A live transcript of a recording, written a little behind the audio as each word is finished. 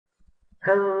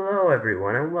Hello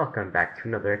everyone and welcome back to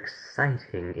another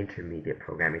exciting intermediate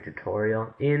programming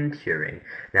tutorial in Turing.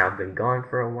 Now I've been gone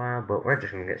for a while, but we're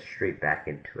just going to get straight back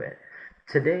into it.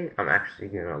 Today I'm actually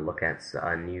going to look at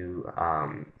a new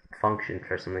function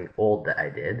for something old that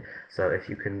I did. So if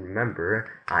you can remember,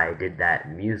 I did that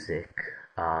music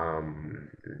to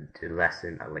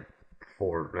lesson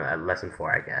 4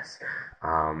 I guess.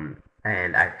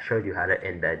 And I showed you how to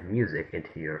embed music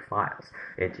into your files,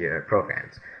 into your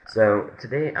programs. So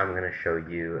today I'm going to show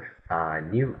you a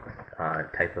new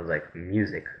type of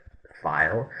music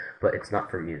file, but it's not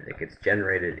for music. It's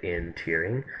generated in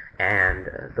Turing, and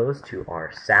those two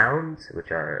are sounds,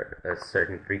 which are a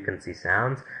certain frequency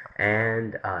sounds,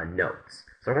 and notes.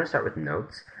 So I'm going to start with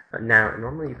notes. Now,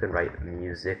 normally you can write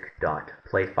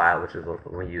music.playfile, which is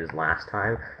what we used last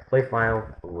time.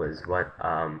 Playfile was what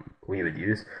we would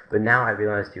use, but now I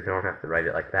realized you don't have to write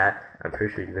it like that. I'm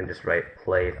pretty sure you can just write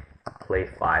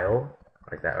playfile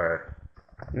like that, or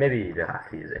maybe you don't have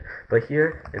to use it. But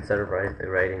here, instead of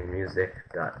writing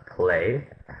music.play,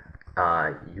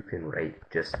 you can write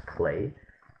just play,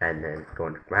 and then go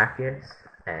into brackets,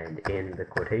 and in the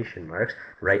quotation marks,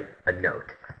 write a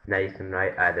note. Now you can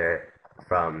write either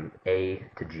from A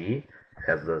to G,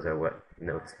 because those are what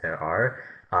notes there are.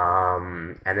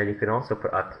 And then you can also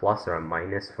put a plus or a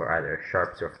minus for either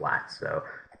sharps or flats. So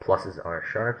pluses are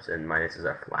sharps and minuses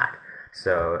are flat.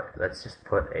 So let's just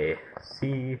put a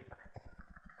C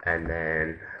and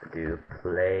then do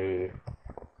play,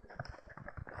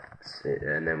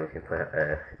 and then we can put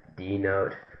a D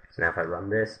note. So now if I run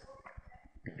this,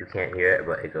 you can't hear it,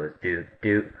 but it goes do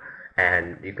do,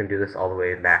 and you can do this all the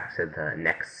way back to the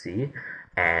next C,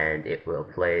 and it will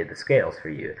play the scales for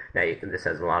you. Now this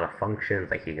has a lot of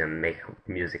functions, like you can make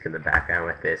music in the background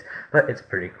with this, but it's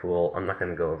pretty cool. I'm not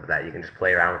going to go over that. You can just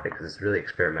play around with it because it's really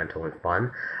experimental and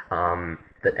fun. And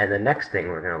the next thing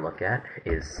we're going to look at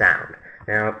is sound.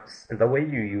 Now the way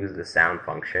you use the sound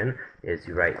function is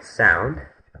you write sound,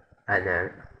 and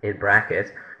then in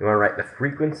brackets you want to write the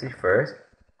frequency first,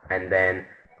 and then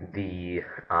the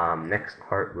next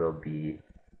part will be,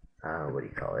 what do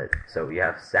you call it? So you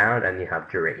have sound and you have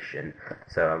duration.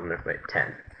 So I'm going to write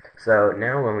 10. So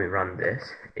now when we run this,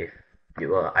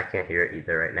 well, I can't hear it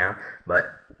either right now, but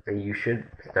you should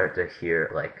start to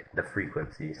hear like the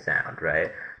frequency sound,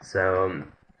 right? So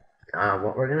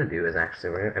what we're going to do is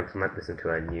actually we're going to implement this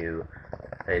into a new,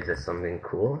 is this something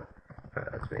cool?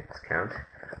 Let's make this count.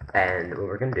 And what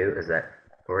we're going to do is that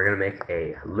we're going to make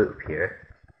a loop here,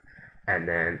 and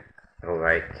then we'll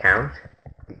write count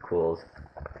equals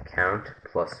count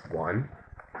plus 1,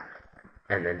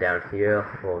 and then down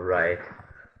here we'll write,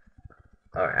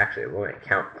 or actually we'll write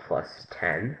count plus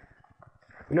 10.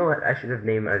 You know what, I should have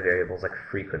named my variables like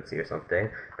frequency or something,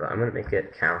 but I'm going to make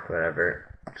it count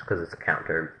whatever, just because it's a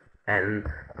counter. And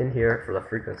in here for the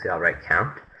frequency I'll write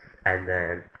count, and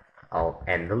then I'll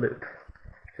end the loop.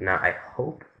 So now I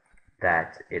hope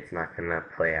that it's not going to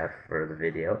play out for the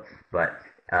video, but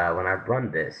when I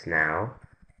run this now,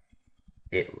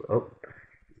 it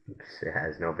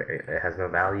has no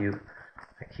value.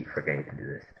 I keep forgetting to do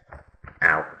this.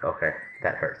 Ow, okay,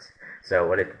 that hurts. So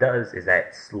what it does is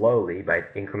that slowly, by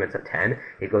increments of 10,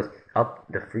 it goes up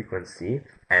the frequency,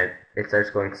 and it starts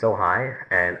going so high,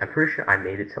 and I'm pretty sure I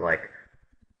made it to like,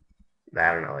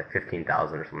 I don't know, like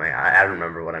 15,000 or something. I don't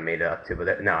remember what I made it up to,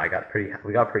 but no, we got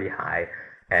pretty high,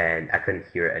 and I couldn't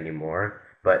hear it anymore.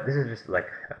 But this is just like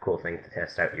a cool thing to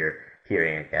test out your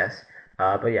hearing, I guess.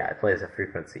 But yeah, it plays a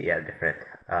frequency at a different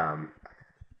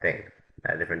thing,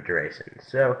 at a different duration.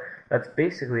 So that's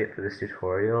basically it for this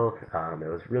tutorial. It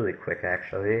was really quick,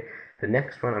 actually. The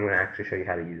next one, I'm going to actually show you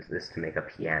how to use this to make a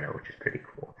piano, which is pretty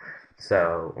cool.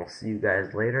 So we'll see you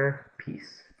guys later.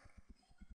 Peace.